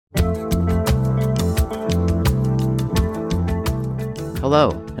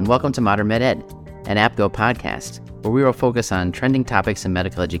Hello, and welcome to Modern Med Ed, an APGO podcast, where we will focus on trending topics in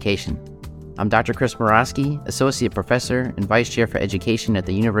medical education. I'm Dr. Chris Morosky, Associate Professor and Vice Chair for Education at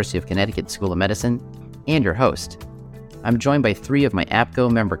the University of Connecticut School of Medicine, and your host. I'm joined by three of my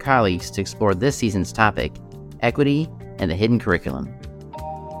APGO member colleagues to explore this season's topic, equity and the hidden curriculum.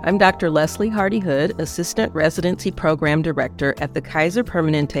 I'm Dr. Leslie Hardy-Hood, Assistant Residency Program Director at the Kaiser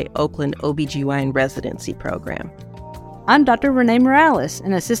Permanente Oakland OBGYN Residency Program. I'm Dr. Renee Morales,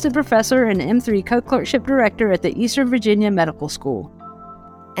 an Assistant Professor and M3 Co-Clerkship Director at the Eastern Virginia Medical School.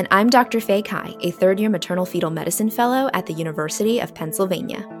 And I'm Dr. Faye Kai, a third-year maternal-fetal medicine fellow at the University of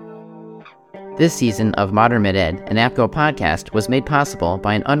Pennsylvania. This season of Modern Med Ed, an APGO podcast, was made possible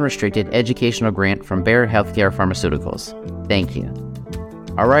by an unrestricted educational grant from Bayer Healthcare Pharmaceuticals. Thank you.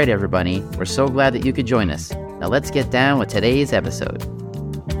 All right, everybody, we're so glad that you could join us. Now let's get down with today's episode.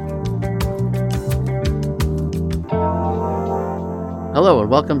 Hello and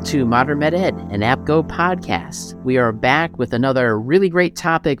welcome to Modern Med Ed, an APGO podcast. We are back with another really great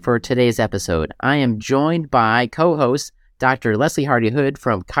topic for today's episode. I am joined by co-host Dr. Leslie Hardy-Hood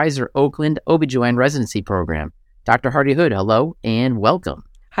from Kaiser Oakland OBGYN Residency Program. Dr. Hardy-Hood, hello and welcome.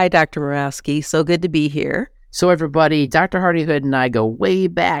 Hi, Dr. Morosky. So good to be here. So everybody, Dr. Hardy-Hood and I go way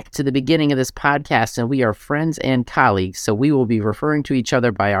back to the beginning of this podcast, and we are friends and colleagues, so we will be referring to each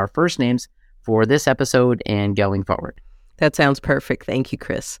other by our first names for this episode and going forward. That sounds perfect. Thank you,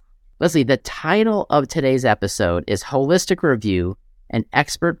 Chris. Leslie, the title of today's episode is Holistic Review, an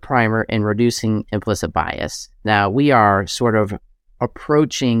Expert Primer in Reducing Implicit Bias. Now, we are sort of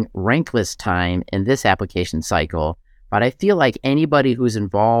approaching rank list time in this application cycle, but I feel like anybody who's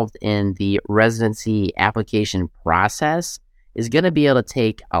involved in the residency application process is going to be able to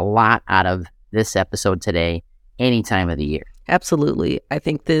take a lot out of this episode today, any time of the year. Absolutely. I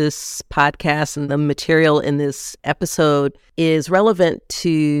think this podcast and the material in this episode is relevant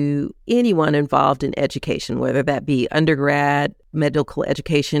to anyone involved in education, whether that be undergrad medical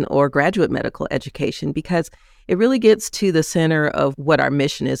education or graduate medical education, because it really gets to the center of what our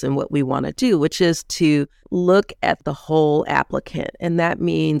mission is and what we want to do, which is to look at the whole applicant. And that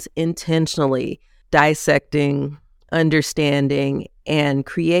means intentionally dissecting, understanding, and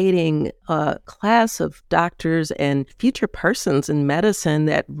creating a class of doctors and future persons in medicine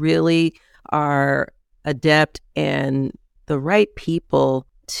that really are adept and the right people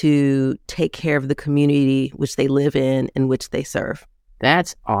to take care of the community which they live in and which they serve.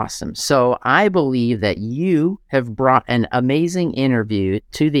 That's awesome. So I believe that you have brought an amazing interview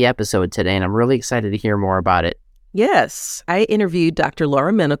to the episode today, and I'm really excited to hear more about it. Yes, I interviewed Dr.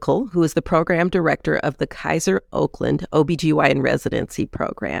 Laura Minicle, who is the program director of the Kaiser Oakland OBGYN Residency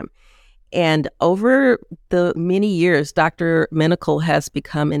Program. And over the many years, Dr. Minicle has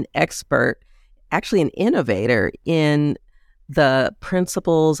become an expert, actually an innovator in the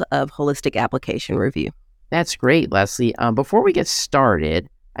principles of holistic application review. That's great, Leslie. Before we get started,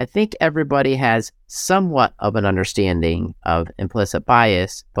 I think everybody has somewhat of an understanding of implicit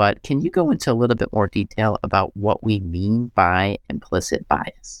bias, but can you go into a little bit more detail about what we mean by implicit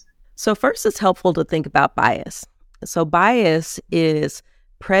bias? So first, it's helpful to think about bias. So bias is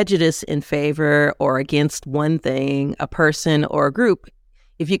prejudice in favor or against one thing, a person, or a group,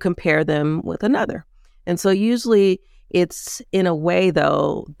 if you compare them with another. And so usually it's in a way,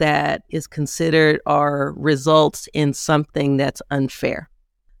 though, that is considered or results in something that's unfair.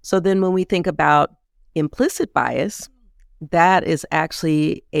 So then when we think about implicit bias, that is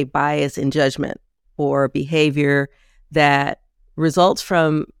actually a bias in judgment or behavior that results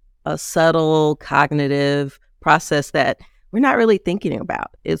from a subtle cognitive process that we're not really thinking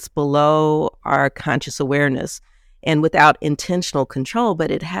about. It's below our conscious awareness and without intentional control, but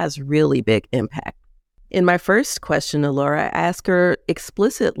it has really big impact. In my first question to Laura, I asked her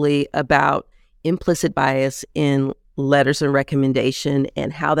explicitly about implicit bias in letters of recommendation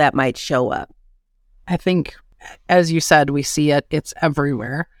and how that might show up. I think, as you said, we see it, it's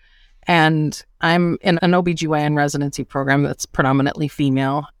everywhere. And I'm in an OBGYN residency program that's predominantly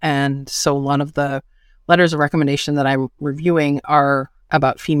female. And so a lot of the letters of recommendation that I'm reviewing are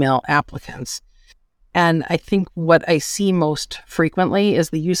about female applicants. And I think what I see most frequently is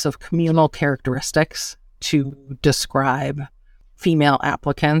the use of communal characteristics to describe female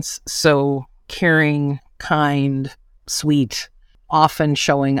applicants. So caring, kind, sweet, often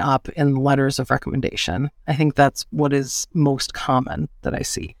showing up in letters of recommendation. I think that's what is most common that I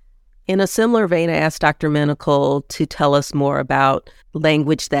see. In a similar vein, I asked Dr. Minicle to tell us more about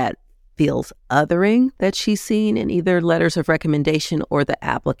language that feels othering that she's seen in either letters of recommendation or the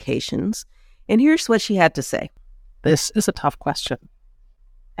applications. And here's what she had to say. This is a tough question.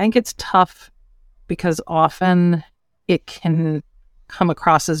 I think it's tough because often it can come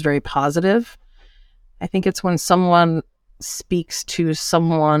across as very positive. I think it's when someone speaks to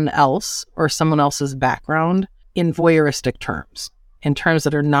someone else or someone else's background in voyeuristic terms, in terms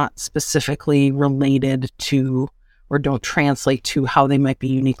that are not specifically related to or don't translate to how they might be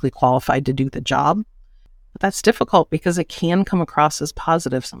uniquely qualified to do the job. But that's difficult because it can come across as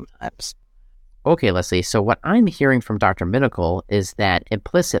positive sometimes. Okay, Leslie. So what I'm hearing from Dr. Minical is that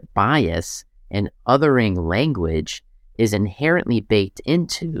implicit bias and othering language is inherently baked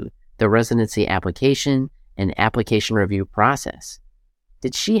into the residency application and application review process.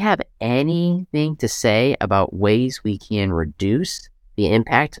 Did she have anything to say about ways we can reduce the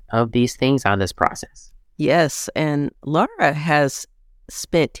impact of these things on this process? Yes, and Laura has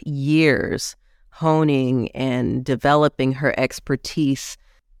spent years honing and developing her expertise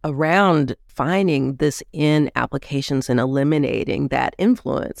around finding this in applications and eliminating that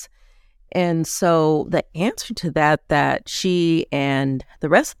influence. And so the answer to that she and the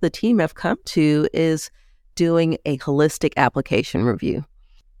rest of the team have come to is doing a holistic application review.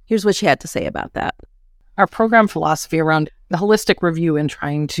 Here's what she had to say about that. Our program philosophy around the holistic review and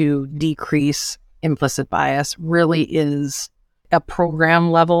trying to decrease implicit bias really is a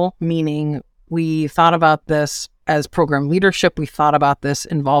program level, meaning we thought about this as program leadership. We thought about this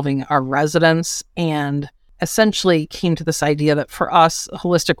involving our residents and essentially came to this idea that for us,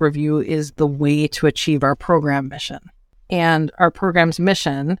 holistic review is the way to achieve our program mission. And our program's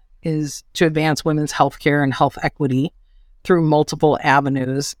mission is to advance women's healthcare and health equity through multiple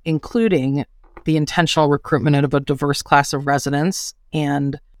avenues, including the intentional recruitment of a diverse class of residents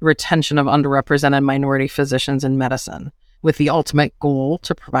and retention of underrepresented minority physicians in medicine, with the ultimate goal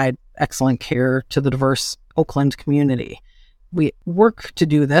to provide excellent care to the diverse Oakland community. We work to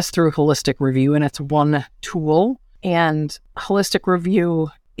do this through holistic review, and it's one tool. And holistic review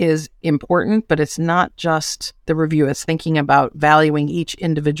is important, but it's not just the review. It's thinking about valuing each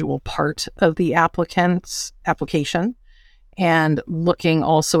individual part of the applicant's application and looking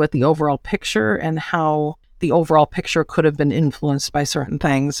also at the overall picture and how the overall picture could have been influenced by certain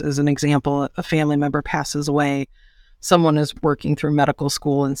things. As an example, a family member passes away. Someone is working through medical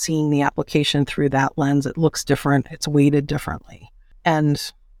school and seeing the application through that lens. It looks different. It's weighted differently. And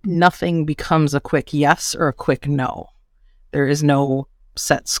nothing becomes a quick yes or a quick no. There is no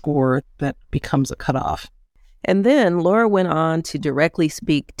set score that becomes a cutoff. And then Laura went on to directly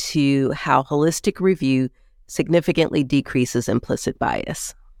speak to how holistic review significantly decreases implicit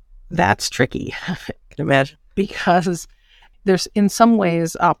bias. That's tricky. I can imagine. Because there's in some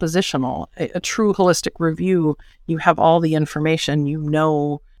ways oppositional. A true holistic review, you have all the information. You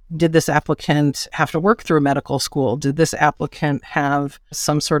know, did this applicant have to work through medical school? Did this applicant have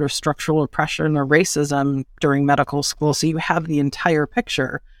some sort of structural oppression or racism during medical school? So you have the entire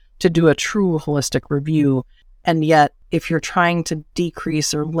picture to do a true holistic review. And yet, if you're trying to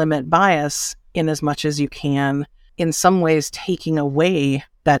decrease or limit bias in as much as you can, in some ways taking away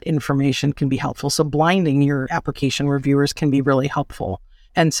that information can be helpful. So blinding your application reviewers can be really helpful.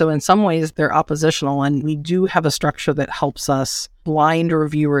 And so in some ways they're oppositional, and we do have a structure that helps us blind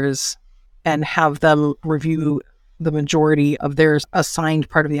reviewers and have them review the majority of their assigned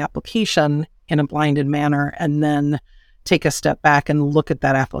part of the application in a blinded manner, and then take a step back and look at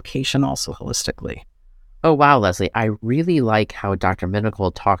that application also holistically. Oh, wow, Leslie. I really like how Dr.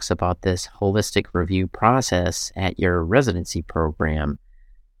 Minical talks about this holistic review process at your residency program.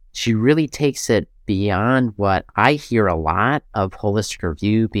 She really takes it beyond what I hear a lot of holistic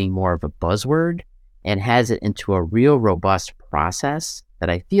review being more of a buzzword, and has it into a real robust process that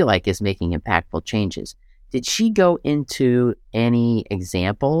I feel like is making impactful changes. Did she go into any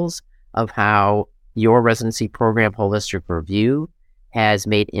examples of how your residency program holistic review has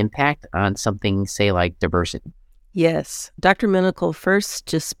made impact on something, say, like diversity? Yes. Dr. Minical first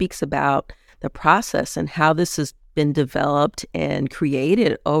just speaks about the process and how this has been developed and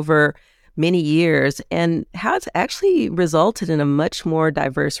created over many years, and how it's actually resulted in a much more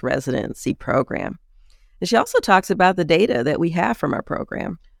diverse residency program. And she also talks about the data that we have from our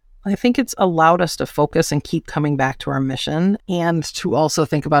program. I think it's allowed us to focus and keep coming back to our mission, and to also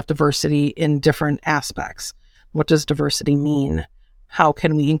think about diversity in different aspects. What does diversity mean? How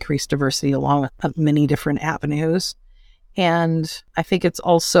can we increase diversity along many different avenues? And I think it's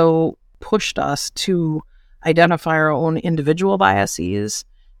also pushed us to identify our own individual biases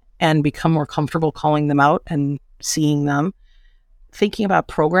and become more comfortable calling them out and seeing them. Thinking about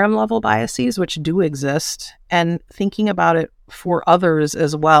program level biases, which do exist, and thinking about it for others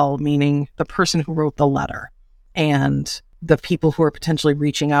as well, meaning the person who wrote the letter and the people who are potentially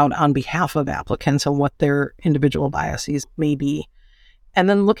reaching out on behalf of applicants and what their individual biases may be. And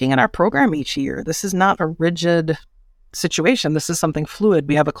then looking at our program each year, this is not a rigid situation. This is something fluid.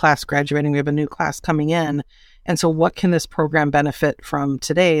 We have a class graduating, we have a new class coming in. And so what can this program benefit from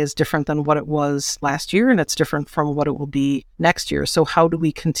today is different than what it was last year, and it's different from what it will be next year. So how do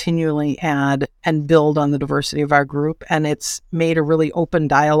we continually add and build on the diversity of our group? And it's made a really open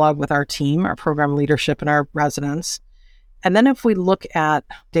dialogue with our team, our program leadership, and our residents. And then if we look at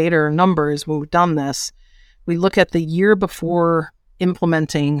data or numbers, when we've done this, we look at the year before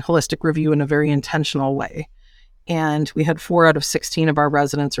implementing holistic review in a very intentional way. And we had 4 out of 16 of our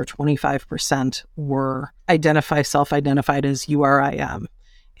residents, or 25%, were self-identified as URIM.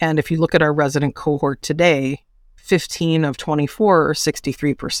 And if you look at our resident cohort today, 15 of 24, or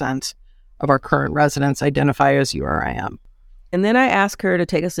 63% of our current residents identify as URIM. And then I asked her to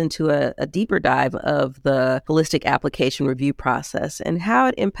take us into a deeper dive of the holistic application review process and how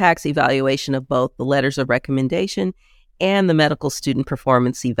it impacts evaluation of both the letters of recommendation and the medical student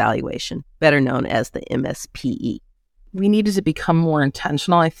performance evaluation, better known as the MSPE. We needed to become more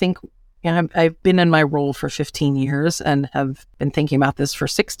intentional. I think I've been in my role for 15 years and have been thinking about this for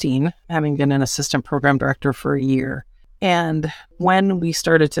 16, having been an assistant program director for a year. And when we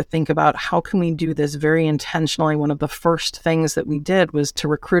started to think about how can we do this very intentionally, one of the first things that we did was to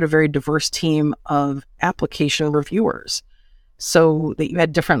recruit a very diverse team of application reviewers, so that you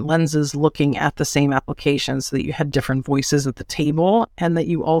had different lenses looking at the same application, so that you had different voices at the table, and that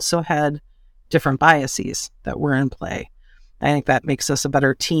you also had different biases that were in play. I think that makes us a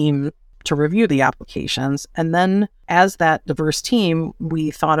better team to review the applications. And then as that diverse team,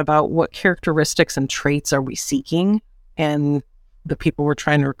 we thought about what characteristics and traits are we seeking and the people we're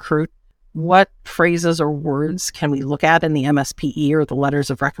trying to recruit. What phrases or words can we look at in the MSPE, or the letters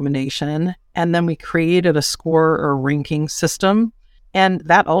of recommendation? And then we created a score or ranking system. And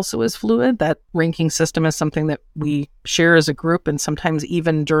that also is fluid. That ranking system is something that we share as a group. And sometimes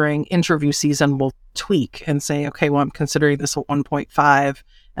even during interview season, we'll tweak and say, okay, well, I'm considering this a 1.5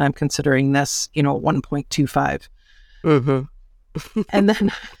 and I'm considering this, 1.25. Mm-hmm. And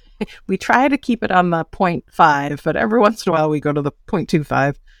then we try to keep it on the 0.5, but every once in a while we go to the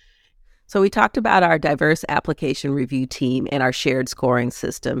 0.25. So we talked about our diverse application review team and our shared scoring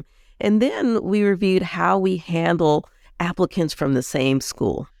system. And then we reviewed how we handle applicants from the same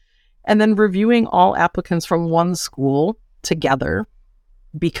school. And then reviewing all applicants from one school together,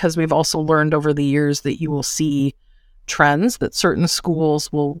 because we've also learned over the years that you will see trends that certain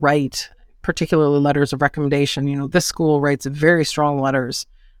schools will write, particularly letters of recommendation. This school writes very strong letters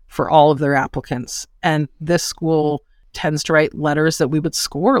for all of their applicants. And this school tends to write letters that we would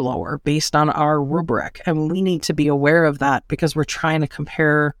score lower based on our rubric. And we need to be aware of that because we're trying to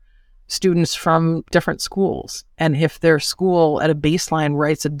compare students from different schools. And if their school at a baseline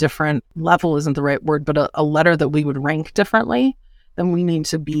writes a different level, isn't the right word, but a letter that we would rank differently, then we need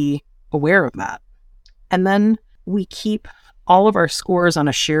to be aware of that. And then we keep all of our scores on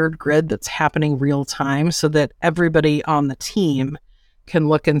a shared grid that's happening real time so that everybody on the team can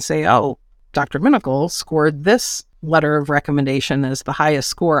look and say, oh, Dr. Minicle scored this letter of recommendation as the highest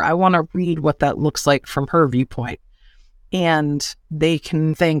score. I want to read what that looks like from her viewpoint. And they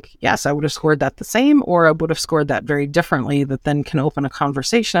can think, yes, I would have scored that the same, or I would have scored that very differently, that then can open a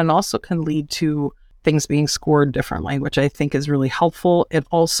conversation and also can lead to things being scored differently, which I think is really helpful. It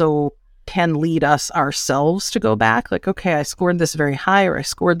also can lead us ourselves to go back, like, okay, I scored this very high, or I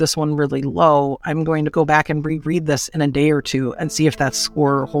scored this one really low. I'm going to go back and reread this in a day or two and see if that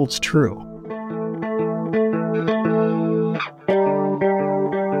score holds true.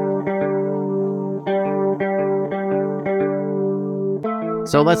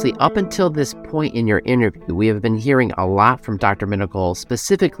 So Leslie, up until this point in your interview, we have been hearing a lot from Dr. Minicle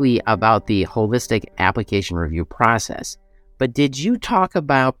specifically about the holistic application review process. But did you talk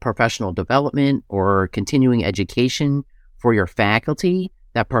about professional development or continuing education for your faculty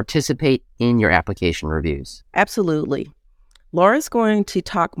that participate in your application reviews? Absolutely. Laura's going to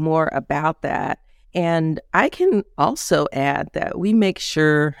talk more about that. And I can also add that we make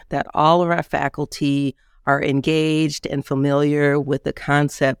sure that all of our faculty are engaged and familiar with the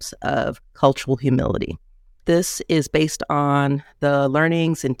concepts of cultural humility. This is based on the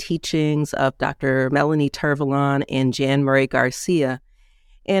learnings and teachings of Dr. Melanie Tervalon and Jan Murray Garcia,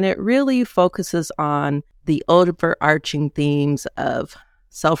 and it really focuses on the overarching themes of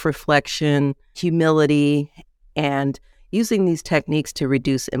self-reflection, humility, and using these techniques to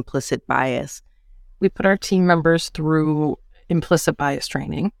reduce implicit bias. We put our team members through implicit bias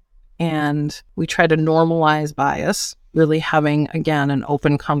training, and we try to normalize bias, really having, again, an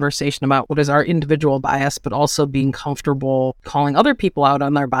open conversation about what is our individual bias, but also being comfortable calling other people out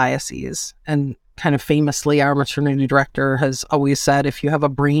on their biases and kind of famously, our maternity director has always said, if you have a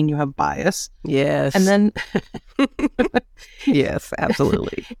brain, you have bias. Yes. And then, yes,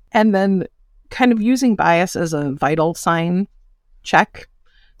 absolutely. And then kind of using bias as a vital sign check.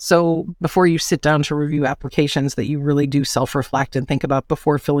 So before you sit down to review applications, that you really do self-reflect and think about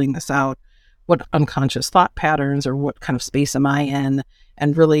before filling this out, what unconscious thought patterns or what kind of space am I in,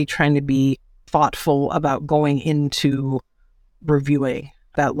 and really trying to be thoughtful about going into reviewing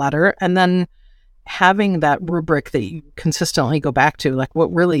that letter. And then having that rubric that you consistently go back to, like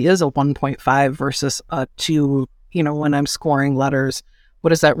what really is a 1.5 versus a 2, when I'm scoring letters,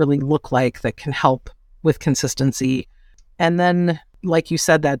 what does that really look like that can help with consistency? And then, like you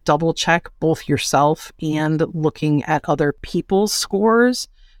said, that double check both yourself and looking at other people's scores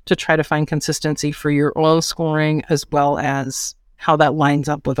to try to find consistency for your own scoring, as well as how that lines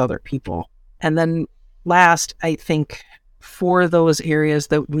up with other people. And then last, I think for those areas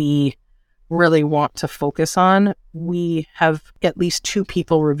that we really want to focus on, we have at least 2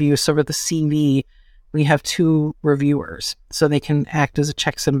 people review. So for the CV, we have 2 reviewers, so they can act as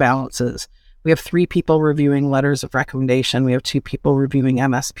checks and balances. We have 3 people reviewing letters of recommendation. We have 2 people reviewing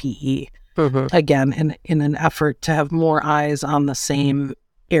MSPE. Again, in an effort to have more eyes on the same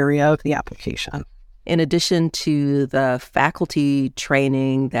area of the application. In addition to the faculty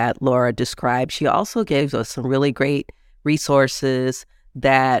training that Laura described, she also gave us some really great resources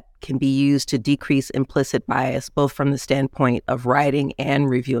that can be used to decrease implicit bias, both from the standpoint of writing and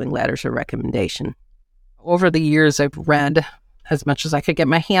reviewing letters of recommendation. Over the years, I've read as much as I could get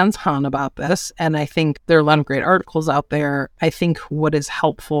my hands on about this, and I think there are a lot of great articles out there. I think what is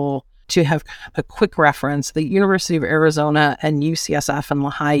helpful to have a quick reference, the University of Arizona and UCSF and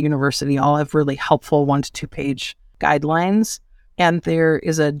Lehigh University all have really helpful 1 to 2 page guidelines. And there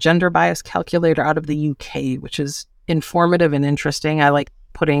is a gender bias calculator out of the UK, which is informative and interesting. I like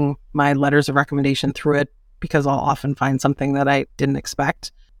putting my letters of recommendation through it because I'll often find something that I didn't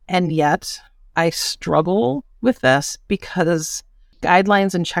expect. And yet I struggle with this because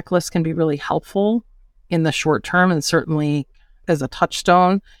guidelines and checklists can be really helpful in the short term, and certainly as a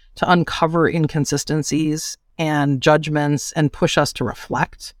touchstone to uncover inconsistencies and judgments and push us to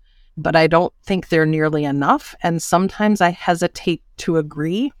reflect. But I don't think they're nearly enough. And sometimes I hesitate to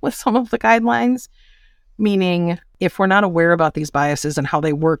agree with some of the guidelines, meaning if we're not aware about these biases and how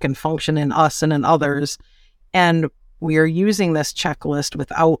they work and function in us and in others, and we are using this checklist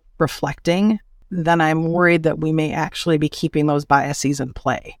without reflecting, then I'm worried that we may actually be keeping those biases in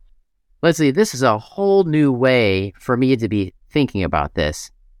play. Leslie, this is a whole new way for me to be thinking about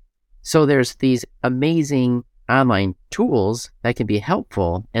this. So there's these amazing online tools that can be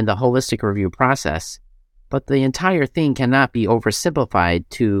helpful in the holistic review process, but the entire thing cannot be oversimplified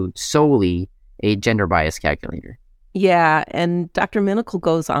to solely a gender bias calculator. Yeah, and Dr. Minicle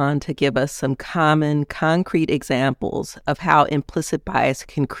goes on to give us some common, concrete examples of how implicit bias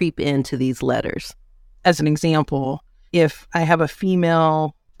can creep into these letters. As an example, if I have a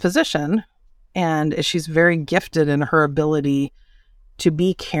female physician and she's very gifted in her ability to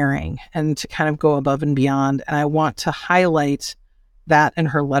be caring and to kind of go above and beyond, and I want to highlight that in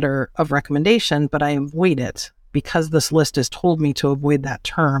her letter of recommendation, but I avoid it because this list has told me to avoid that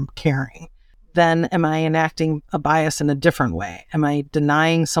term, caring, then am I enacting a bias in a different way? Am I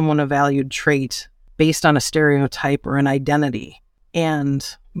denying someone a valued trait based on a stereotype or an identity? And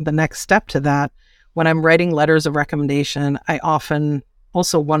the next step to that, when I'm writing letters of recommendation, I often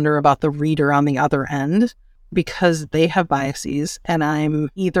also wonder about the reader on the other end, because they have biases, and I'm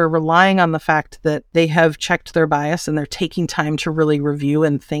either relying on the fact that they have checked their bias and they're taking time to really review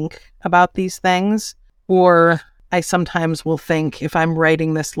and think about these things, or I sometimes will think, if I'm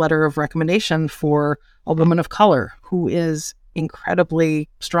writing this letter of recommendation for a woman of color who is incredibly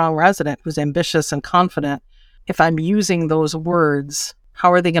strong resident, who's ambitious and confident, if I'm using those words,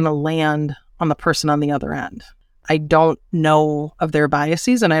 how are they going to land on the person on the other end? I don't know of their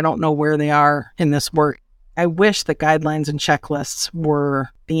biases, and I don't know where they are in this work. I wish that guidelines and checklists were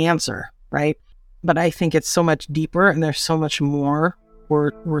the answer, right? But I think it's so much deeper and there's so much more.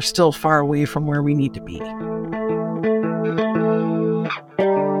 We're still far away from where we need to be.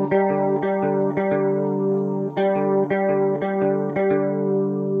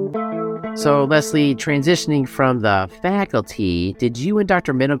 So, Leslie, transitioning from the faculty, did you and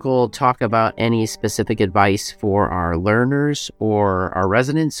Dr. Minicle talk about any specific advice for our learners or our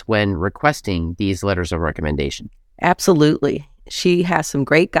residents when requesting these letters of recommendation? Absolutely. She has some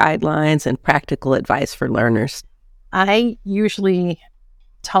great guidelines and practical advice for learners. I usually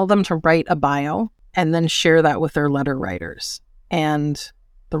tell them to write a bio and then share that with their letter writers. And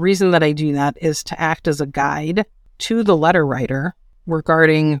the reason that I do that is to act as a guide to the letter writer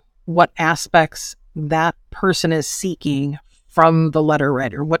regarding what aspects that person is seeking from the letter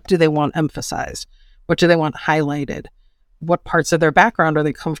writer. What do they want emphasized? What do they want highlighted? What parts of their background are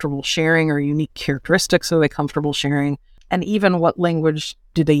they comfortable sharing, or unique characteristics are they comfortable sharing? And even what language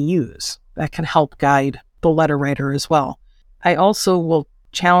do they use? That can help guide the letter writer as well. I also will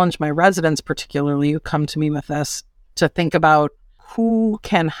challenge my residents, particularly who come to me with this, to think about who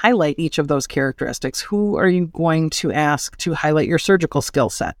can highlight each of those characteristics. Who are you going to ask to highlight your surgical skill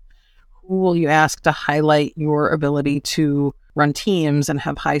set? Who will you ask to highlight your ability to run teams and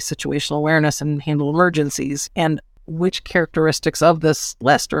have high situational awareness and handle emergencies? And which characteristics of this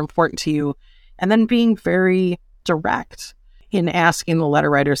list are important to you? And then being very direct in asking the letter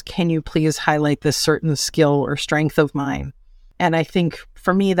writers, can you please highlight this certain skill or strength of mine? And I think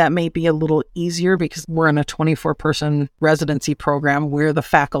for me, that may be a little easier because we're in a 24-person residency program where the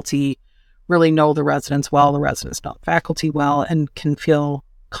faculty really know the residents well, the residents know the faculty well, and can feel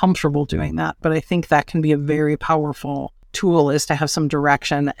comfortable doing that. But I think that can be a very powerful tool, is to have some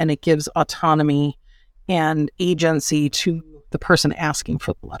direction, and it gives autonomy and agency to the person asking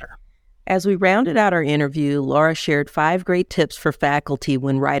for the letter. As we rounded out our interview, Laura shared 5 great tips for faculty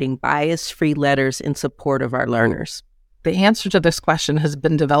when writing bias-free letters in support of our learners. The answer to this question has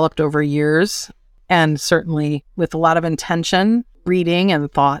been developed over years, and certainly with a lot of intention, reading,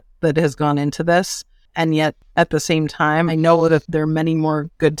 and thought that has gone into this. And yet, at the same time, I know that there are many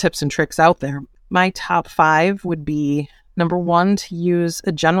more good tips and tricks out there. My top 5 would be, number 1, to use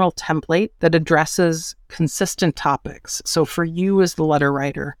a general template that addresses consistent topics. So for you as the letter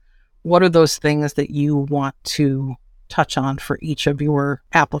writer, what are those things that you want to touch on for each of your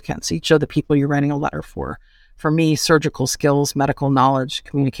applicants, each of the people you're writing a letter for? For me, surgical skills, medical knowledge,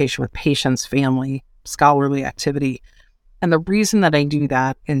 communication with patients, family, scholarly activity. And the reason that I do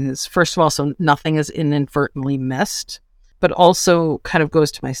that is, first of all, so nothing is inadvertently missed, but also kind of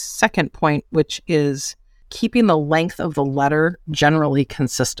goes to my second point, which is keeping the length of the letter generally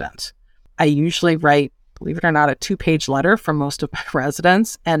consistent. I usually write, believe it or not, a 2-page letter for most of my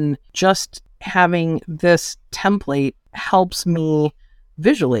residents, and just having this template helps me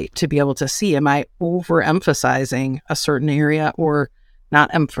visually to be able to see, am I overemphasizing a certain area or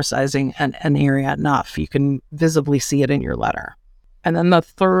not emphasizing an area enough? You can visibly see it in your letter. And then the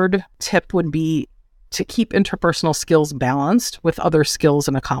third tip would be to keep interpersonal skills balanced with other skills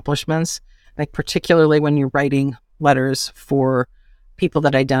and accomplishments, like particularly when you're writing letters for people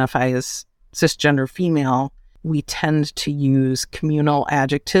that identify as cisgender female. We tend to use communal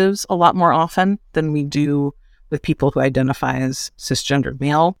adjectives a lot more often than we do with people who identify as cisgender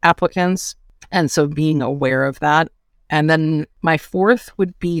male applicants. And so being aware of that. And then my fourth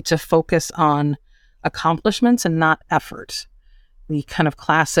would be to focus on accomplishments and not effort. The kind of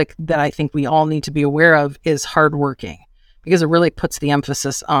classic that I think we all need to be aware of is hardworking, because it really puts the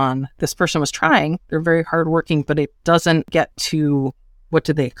emphasis on this person was trying, they're very hardworking, but it doesn't get to what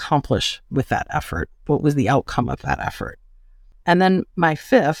did they accomplish with that effort? What was the outcome of that effort? And then my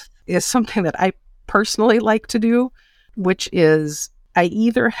fifth is something that I personally like to do, which is I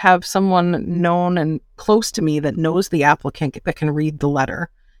either have someone known and close to me that knows the applicant that can read the letter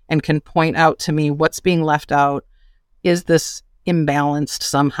and can point out to me what's being left out. Is this imbalanced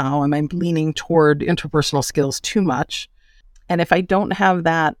somehow? Am I leaning toward interpersonal skills too much? And if I don't have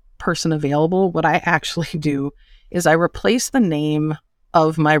that person available, what I actually do is I replace the name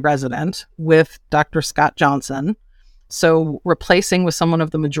of my resident with Dr. Scott Johnson. So replacing with someone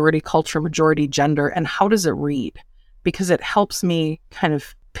of the majority culture, majority gender, and how does it read? Because it helps me kind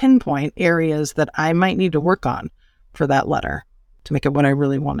of pinpoint areas that I might need to work on for that letter to make it what I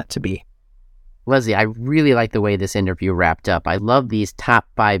really want it to be. Leslie, I really like the way this interview wrapped up. I love these top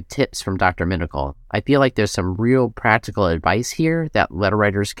 5 tips from Dr. Minical. I feel like there's some real practical advice here that letter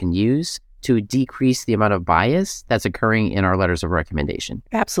writers can use to decrease the amount of bias that's occurring in our letters of recommendation.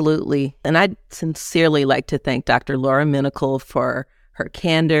 Absolutely. And I'd sincerely like to thank Dr. Laura Minical for her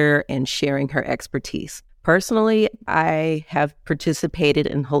candor and sharing her expertise. Personally, I have participated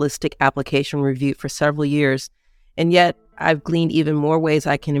in holistic application review for several years, and yet I've gleaned even more ways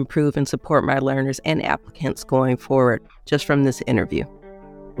I can improve and support my learners and applicants going forward just from this interview.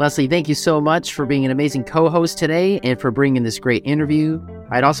 Leslie, thank you so much for being an amazing co-host today and for bringing this great interview.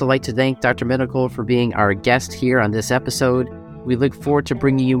 I'd also like to thank Dr. Minical for being our guest here on this episode. We look forward to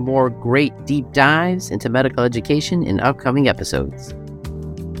bringing you more great deep dives into medical education in upcoming episodes.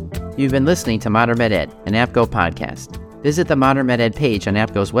 You've been listening to Modern Med Ed, an APGO podcast. Visit the Modern Med Ed page on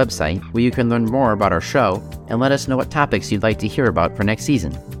APGO's website where you can learn more about our show and let us know what topics you'd like to hear about for next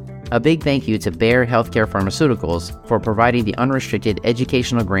season. A big thank you to Bayer Healthcare Pharmaceuticals for providing the unrestricted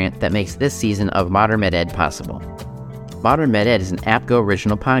educational grant that makes this season of Modern Med Ed possible. Modern Med Ed is an APGO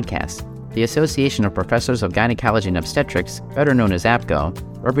original podcast. The Association of Professors of Gynecology and Obstetrics, better known as APGO,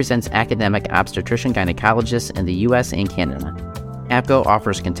 represents academic obstetrician gynecologists in the U.S. and Canada. APGO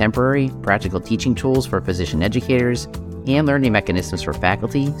offers contemporary, practical teaching tools for physician educators and learning mechanisms for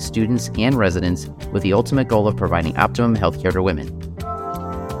faculty, students, and residents with the ultimate goal of providing optimum healthcare to women.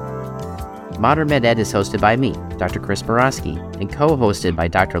 Modern Med Ed is hosted by me, Dr. Chris Borowski, and co-hosted by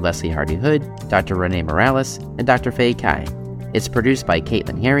Dr. Leslie Hardy-Hood, Dr. Renee Morales, and Dr. Faye Kai. It's produced by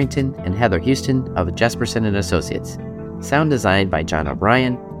Caitlin Harrington and Heather Houston of Jesperson & Associates. Sound designed by John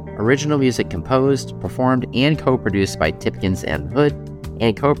O'Brien. Original music composed, performed, and co-produced by Tipkins and Hood,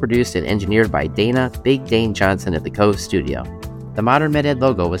 and co-produced and engineered by Dana Big Dane Johnson at the Cove Studio. The Modern Med Ed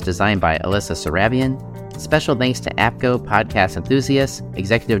logo was designed by Alyssa Sarabian. Special thanks to APGO podcast enthusiasts,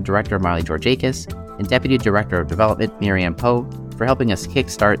 Executive Director Molly Georgakis, and Deputy Director of Development Miriam Poe for helping us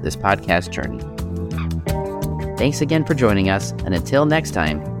kickstart this podcast journey. Thanks again for joining us, and until next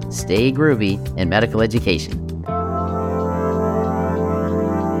time, stay groovy in medical education.